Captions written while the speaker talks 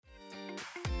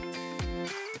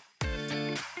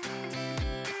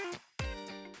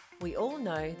We all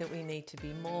know that we need to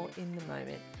be more in the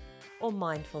moment, or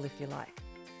mindful if you like,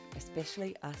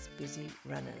 especially us busy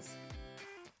runners.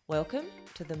 Welcome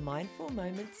to the Mindful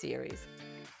Moment series,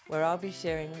 where I'll be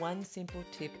sharing one simple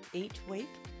tip each week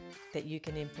that you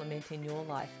can implement in your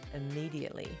life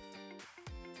immediately.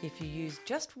 If you use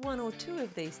just one or two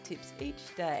of these tips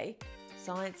each day,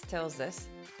 science tells us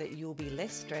that you'll be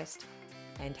less stressed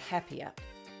and happier.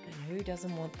 And who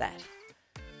doesn't want that?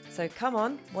 So come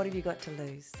on, what have you got to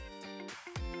lose?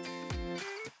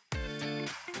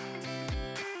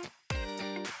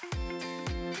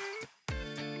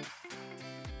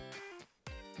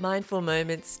 Mindful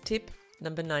Moments tip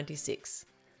number 96.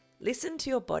 Listen to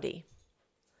your body.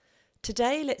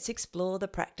 Today, let's explore the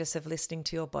practice of listening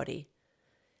to your body,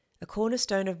 a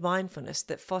cornerstone of mindfulness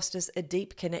that fosters a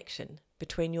deep connection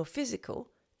between your physical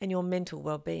and your mental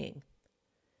well-being.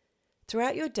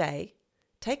 Throughout your day,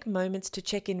 take moments to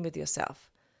check in with yourself.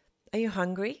 Are you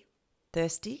hungry,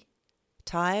 thirsty,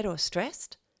 tired, or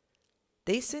stressed?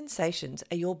 These sensations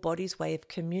are your body's way of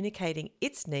communicating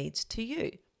its needs to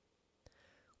you.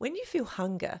 When you feel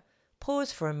hunger,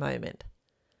 pause for a moment.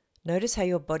 Notice how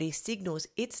your body signals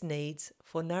its needs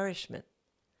for nourishment.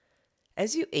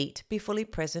 As you eat, be fully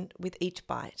present with each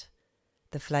bite,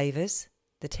 the flavors,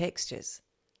 the textures.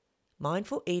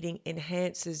 Mindful eating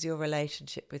enhances your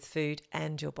relationship with food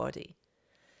and your body.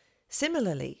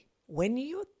 Similarly, when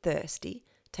you're thirsty,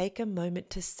 take a moment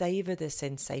to savor the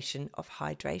sensation of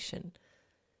hydration.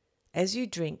 As you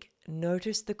drink,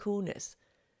 notice the coolness,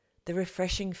 the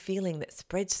refreshing feeling that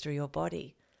spreads through your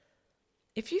body.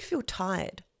 If you feel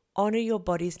tired, honor your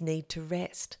body's need to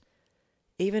rest.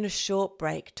 Even a short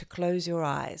break to close your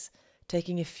eyes,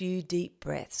 taking a few deep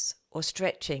breaths, or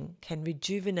stretching can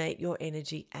rejuvenate your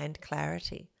energy and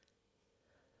clarity.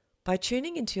 By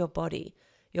tuning into your body,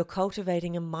 you're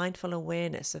cultivating a mindful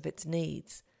awareness of its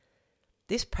needs.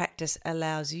 This practice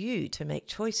allows you to make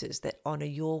choices that honor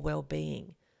your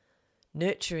well-being,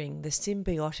 nurturing the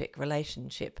symbiotic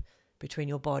relationship between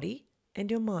your body and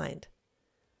your mind.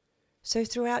 So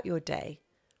throughout your day,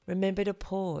 remember to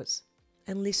pause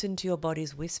and listen to your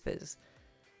body's whispers.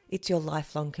 It's your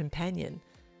lifelong companion,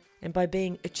 and by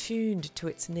being attuned to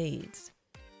its needs,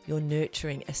 you're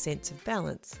nurturing a sense of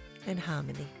balance and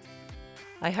harmony.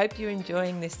 I hope you're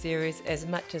enjoying this series as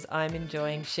much as I'm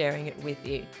enjoying sharing it with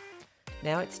you.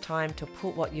 Now it's time to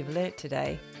put what you've learnt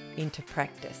today into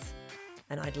practice,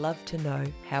 and I'd love to know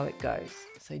how it goes,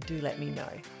 so do let me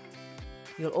know.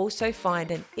 You'll also find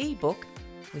an ebook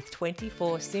with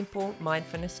 24 simple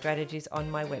mindfulness strategies on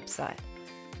my website.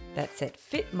 That's at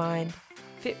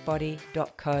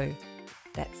fitmindfitbody.co.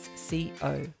 That's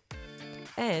C-O.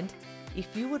 And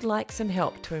if you would like some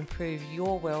help to improve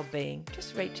your well-being,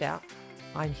 just reach out.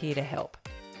 I'm here to help.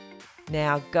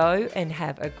 Now go and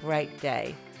have a great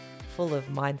day full of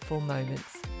mindful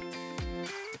moments.